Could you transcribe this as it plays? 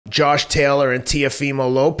Josh Taylor and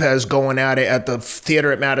Teofimo Lopez going at it at the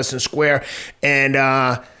theater at Madison Square.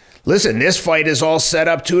 And listen, this fight is all set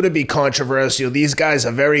up, too, to be controversial. These guys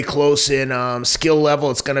are very close in skill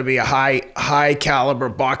level. It's going to be a high caliber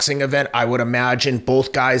boxing event, I would imagine.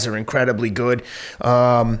 Both guys are incredibly good.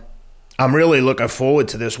 I'm really looking forward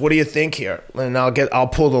to this. What do you think here? And I'll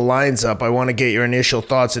pull the lines up. I want to get your initial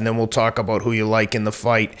thoughts, and then we'll talk about who you like in the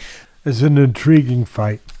fight. It's an intriguing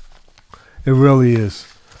fight. It really is,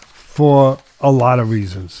 for a lot of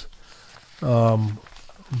reasons.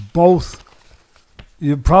 Both,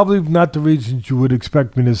 probably not the reasons you would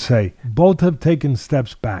expect me to say. Both have taken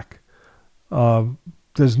steps back.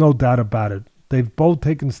 There's no doubt about it. They've both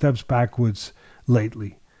taken steps backwards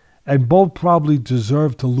lately. And both probably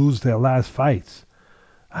deserve to lose their last fights.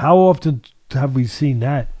 How often have we seen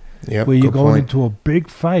that? Yep, where you're going into a big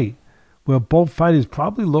fight where both fighters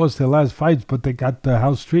probably lost their last fights, but they got the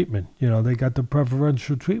house treatment. They got the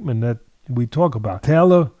preferential treatment that we talk about.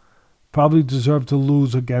 Taylor probably deserved to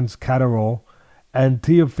lose against Catterall, and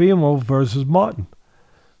Teofimo versus Martin.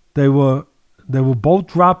 They were both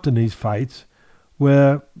dropped in these fights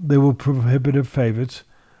where they were prohibitive favorites.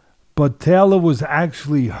 But Taylor was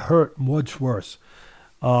actually hurt much worse.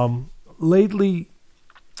 Lately,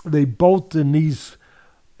 they both in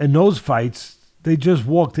those fights, they just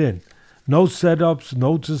walked in. No setups,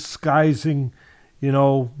 no disguising,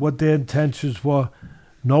 what their intentions were.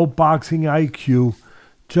 No boxing IQ.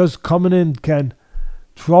 Just coming in,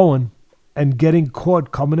 throwing and getting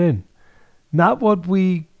caught coming in. Not what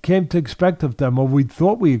we came to expect of them, or we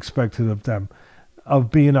thought we expected of them, of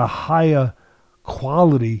being a higher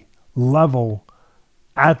quality level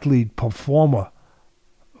athlete, performer,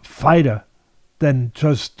 fighter than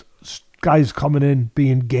just guys coming in,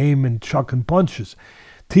 being game and chucking punches.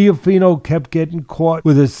 Teofimo kept getting caught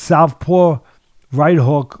with a southpaw right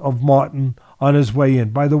hook of Martin on his way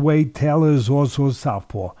in. By the way, Taylor is also a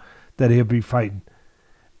southpaw that he'll be fighting.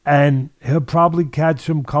 And he'll probably catch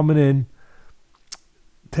him coming in.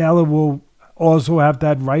 Taylor will also have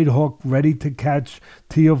that right hook ready to catch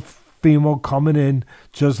Teofimo coming in,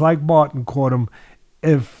 just like Martin caught him.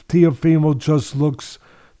 If Teofimo just looks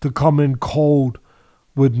to come in cold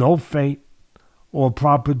with no feint or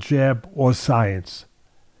proper jab or science.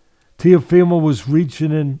 Teofimo was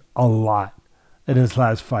reaching in a lot in his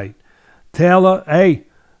last fight. Taylor,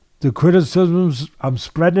 the criticisms, I'm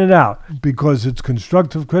spreading it out because it's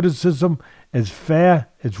constructive criticism, it's fair,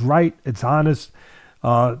 it's right, it's honest.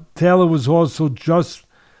 Taylor was also just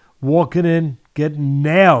walking in, getting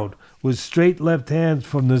nailed with straight left hands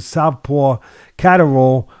from the southpaw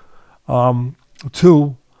Catterall,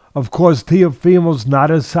 too. Of course, Teofimo's not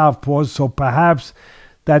a southpaw, so perhaps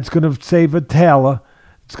that's going to favor Taylor.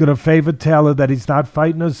 It's going to favor Taylor that he's not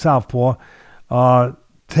fighting a southpaw.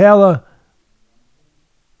 Taylor,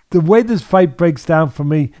 the way this fight breaks down for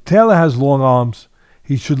me, Taylor has long arms.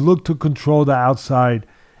 He should look to control the outside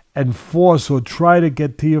and force or try to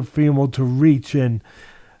get Teofimo to reach in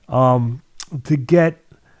to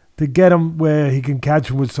get him where he can catch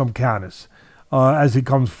him with some counters as he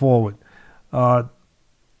comes forward.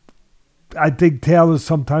 I think Taylor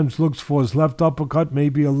sometimes looks for his left uppercut,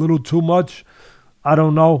 maybe a little too much. I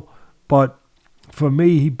don't know, but for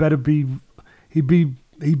me, he better be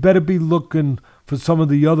looking for some of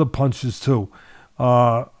the other punches too.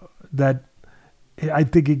 That I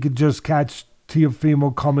think he could just catch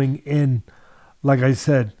Teofimo coming in, like I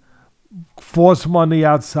said, force him on the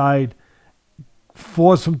outside,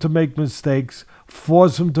 force him to make mistakes,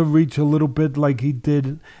 force him to reach a little bit like he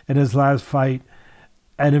did in his last fight.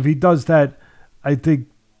 And if he does that, I think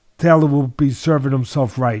Taylor will be serving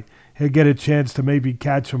himself right. He'll get a chance to maybe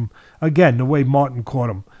catch him again the way Martin caught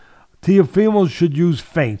him. Teofimo should use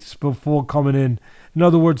feints before coming in. In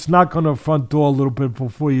other words, knock on the front door a little bit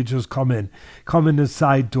before you just come in. Come in the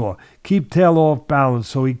side door. Keep Taylor off balance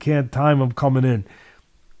so he can't time him coming in.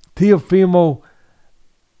 Teofimo,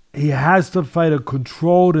 he has to fight a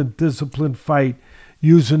controlled and disciplined fight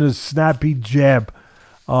using his snappy jab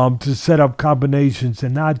to set up combinations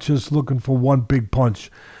and not just looking for one big punch.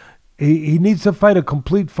 He needs to fight a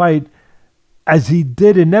complete fight as he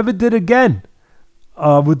did and never did again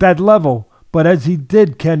with that level, but as he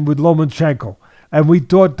did, Ken, with Lomachenko. And we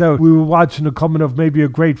thought that we were watching the coming of maybe a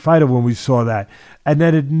great fighter when we saw that. And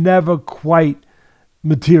then it never quite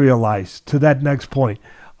materialized to that next point.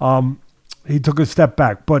 He took a step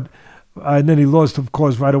back, and then he lost, of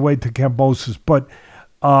course, right away to Kambosos.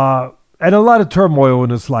 And a lot of turmoil in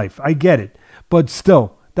his life. I get it. But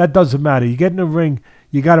still, that doesn't matter. You get in the ring,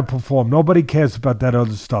 you got to perform. Nobody cares about that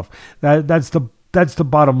other stuff. That's the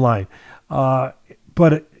bottom line.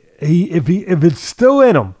 But if it's still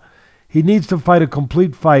in him, He needs to fight a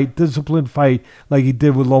complete fight, disciplined fight, like he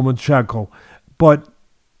did with Lomachenko. But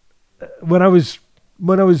when I was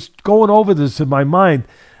going over this in my mind,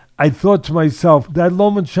 I thought to myself, that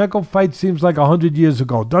Lomachenko fight seems like 100 years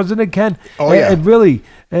ago, doesn't it, Ken? Oh, yeah. It really.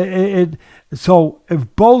 So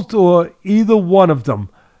if both or either one of them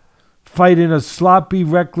fight in a sloppy,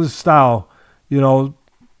 reckless style,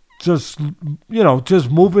 just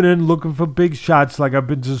moving in, looking for big shots like I've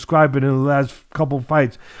been describing in the last couple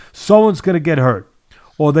fights, someone's going to get hurt,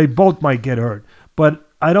 or they both might get hurt. But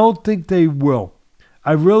I don't think they will.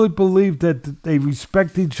 I really believe that they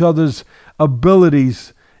respect each other's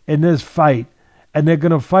abilities in this fight, and they're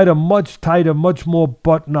going to fight a much tighter, much more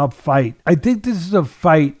button-up fight. I think this is a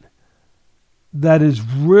fight that is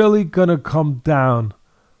really going to come down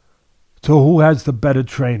to who has the better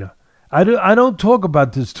trainer. I don't talk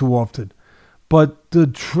about this too often, but the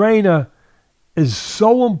trainer is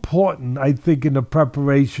so important, I think, in the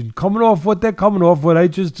preparation. Coming off what they're coming off, what I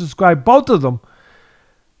just described, both of them.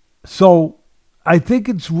 So I think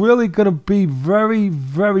it's really going to be very,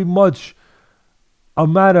 very much a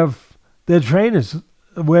matter of their trainers,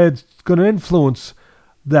 where it's going to influence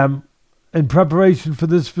them in preparation for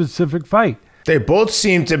this specific fight. They both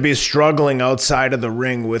seem to be struggling outside of the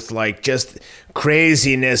ring with like just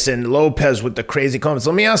craziness, and Lopez with the crazy comments.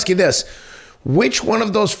 Let me ask you this. Which one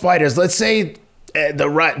of those fighters, let's say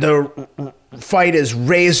the fight is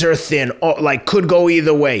razor thin, like could go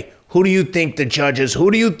either way. Who do you think the judges,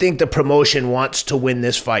 who do you think the promotion wants to win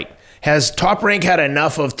this fight? Has Top Rank had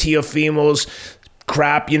enough of Teofimo's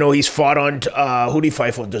crap? He's fought on, who did he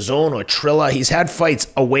fight for, DAZN or Trilla? He's had fights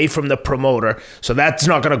away from the promoter, so that's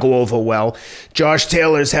not going to go over well. Josh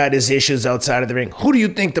Taylor's had his issues outside of the ring. Who do you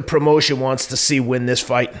think the promotion wants to see win this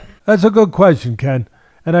fight? That's a good question, Ken.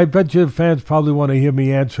 And I bet your fans probably want to hear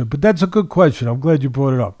me answer it, but that's a good question. I'm glad you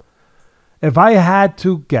brought it up. If I had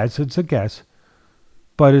to guess, it's a guess,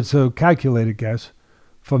 but it's a calculated guess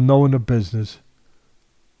from knowing the business.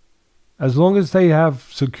 As long as they have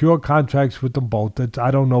secure contracts with them both,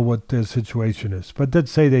 I don't know what their situation is, but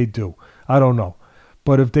let's say they do. I don't know.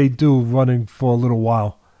 But if they do, running for a little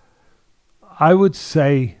while, I would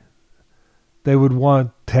say they would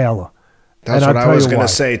want Taylor. That's what I was going to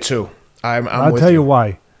say, too. I'll tell you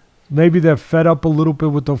why. Maybe they're fed up a little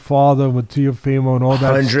bit with the father, with Teofimo and all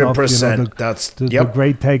that 100%. stuff. That's the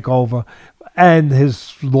great takeover. And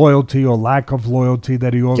his loyalty or lack of loyalty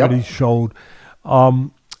that he already showed.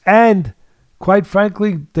 And quite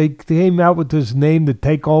frankly, they came out with this name, the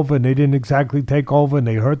Takeover, and they didn't exactly take over, and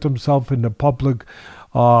they hurt themselves in the public,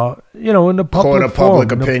 in the public court of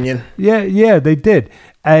public opinion. Yeah, they did.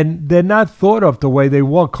 And they're not thought of the way they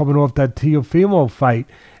were coming off that Teofimo fight.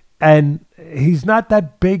 And he's not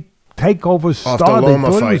that big takeover star they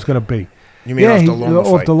thought he was going to be. You mean off the Loma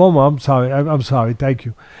fight? Off the Loma. I'm sorry. Thank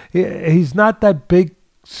you. He's not that big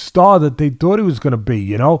star that they thought he was going to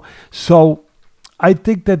be, So I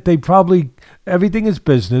think that they probably, everything is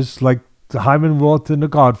business, like Hyman Roth in The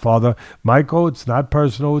Godfather. Michael, it's not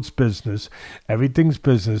personal, it's business. Everything's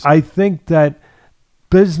business. I think that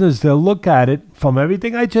business, they'll look at it from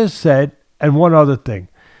everything I just said and one other thing.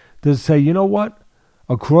 They'll say, you know what?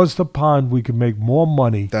 Across the pond, we can make more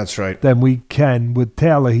money. That's right. Than we can with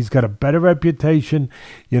Taylor. He's got a better reputation,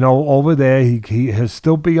 over there. He has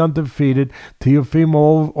still be undefeated.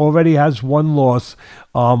 Teofimo already has one loss,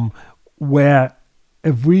 where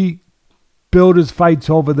if we build his fights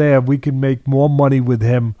over there, we can make more money with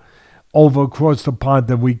him over across the pond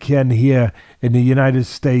than we can here in the United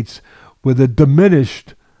States with a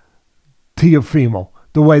diminished Teofimo,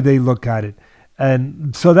 the way they look at it.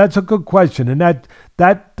 And so that's a good question. And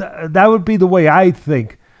that would be the way I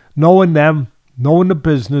think, knowing them, knowing the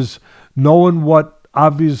business, knowing what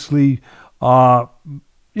obviously, what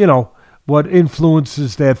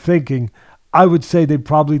influences their thinking. I would say they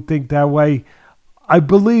probably think that way. I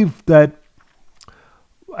believe that,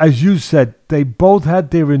 as you said, they both had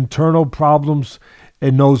their internal problems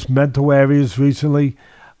in those mental areas recently.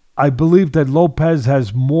 I believe that Lopez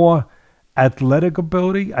has more athletic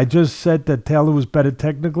ability. I just said that Taylor was better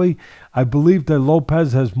technically. I believe that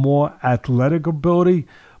Lopez has more athletic ability,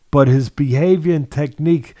 but his behavior and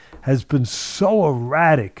technique has been so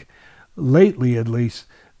erratic, lately at least,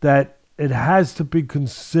 that it has to be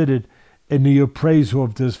considered in the appraisal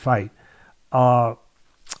of this fight. I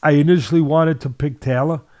initially wanted to pick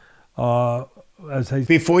Taylor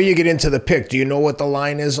Before you get into the pick, do you know what the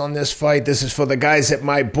line is on this fight? This is for the guys at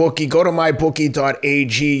MyBookie. Go to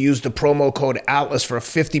mybookie.ag. Use the promo code ATLAS for a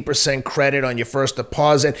 50% credit on your first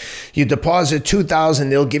deposit. You deposit $2,000,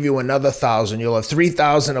 they'll give you another $1,000. You'll have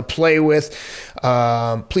 $3,000 to play with.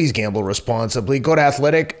 Please gamble responsibly. Go to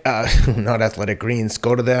not Athletic Greens.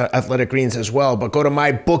 Go to the Athletic Greens as well. But go to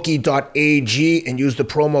mybookie.ag and use the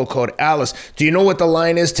promo code ATLAS. Do you know what the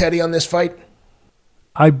line is, Teddy, on this fight?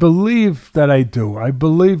 I believe that I do. I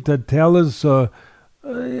believe that Taylor's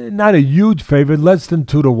not a huge favorite, less than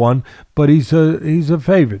 2-1, but he's a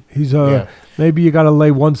favorite. Maybe you got to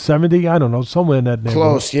lay 170. I don't know, somewhere in that neighborhood.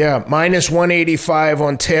 Close, yeah. Minus 185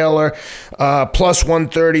 on Taylor, plus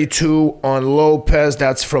 132 on Lopez.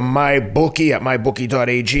 That's from MyBookie at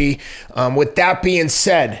mybookie.ag. With that being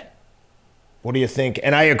said, what do you think?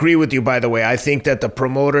 And I agree with you, by the way. I think that the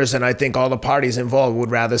promoters and I think all the parties involved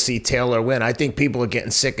would rather see Taylor win. I think people are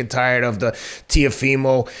getting sick and tired of the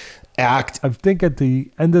Teofimo act. I think at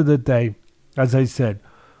the end of the day, as I said,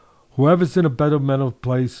 whoever's in a better mental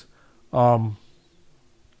place, I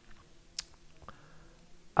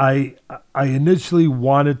initially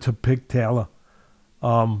wanted to pick Taylor.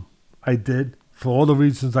 I did. For all the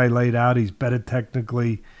reasons I laid out. He's better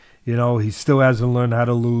technically. He still hasn't learned how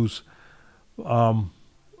to lose. And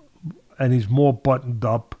he's more buttoned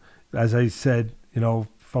up, as I said,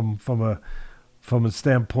 from a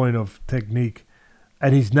standpoint of technique,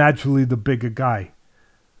 and he's naturally the bigger guy,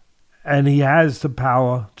 and he has the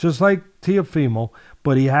power, just like Teofimo,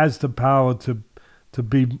 but he has the power to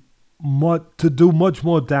do much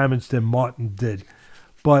more damage than Martin did.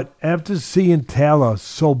 But after seeing Taylor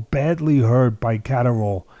so badly hurt by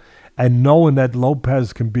Catterall, and knowing that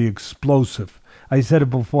Lopez can be explosive. I said it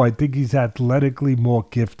before, I think he's athletically more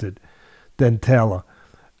gifted than Taylor.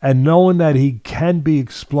 And knowing that he can be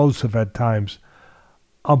explosive at times,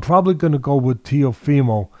 I'm probably going to go with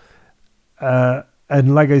Teofimo.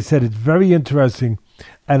 And like I said, it's very interesting.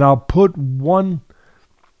 And I'll put one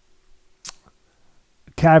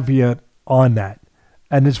caveat on that.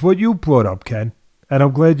 And it's what you brought up, Ken. And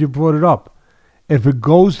I'm glad you brought it up. If it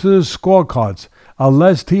goes to the scorecards,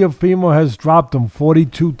 unless Teofimo has dropped him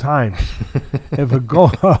 42 times. If it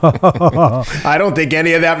go, I don't think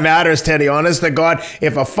any of that matters, Teddy. Honest to God,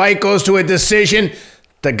 if a fight goes to a decision,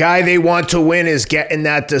 the guy they want to win is getting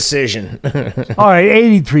that decision. All right,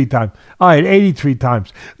 83 times. All right, 83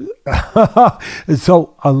 times.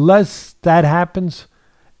 So unless that happens,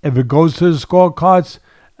 if it goes to the scorecards,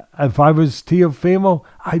 if I was Teofimo,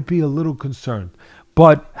 I'd be a little concerned.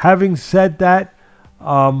 But having said that,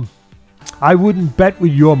 I wouldn't bet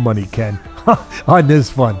with your money, Ken, on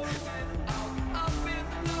this one.